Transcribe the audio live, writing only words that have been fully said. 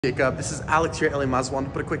Jacob, this is Alex here at LA Mazda. I wanted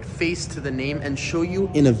to put a quick face to the name and show you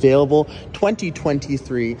an available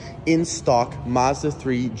 2023 in stock Mazda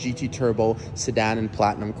 3 GT Turbo sedan in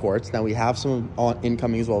platinum quartz. Now we have some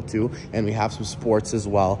incoming as well too, and we have some sports as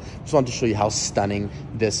well. Just wanted to show you how stunning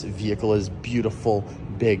this vehicle is. Beautiful,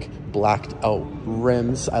 big, blacked out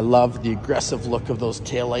rims. I love the aggressive look of those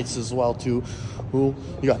taillights as well too. Ooh,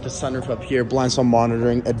 you got the sunroof up here, blind spot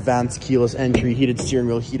monitoring, advanced keyless entry, heated steering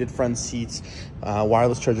wheel, heated front seats,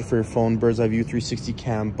 wireless charger for your phone, bird's eye view 360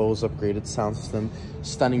 cam, Bose upgraded sound system.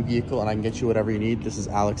 Stunning vehicle, and I can get you whatever you need. This is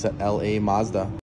Alex at LA Mazda.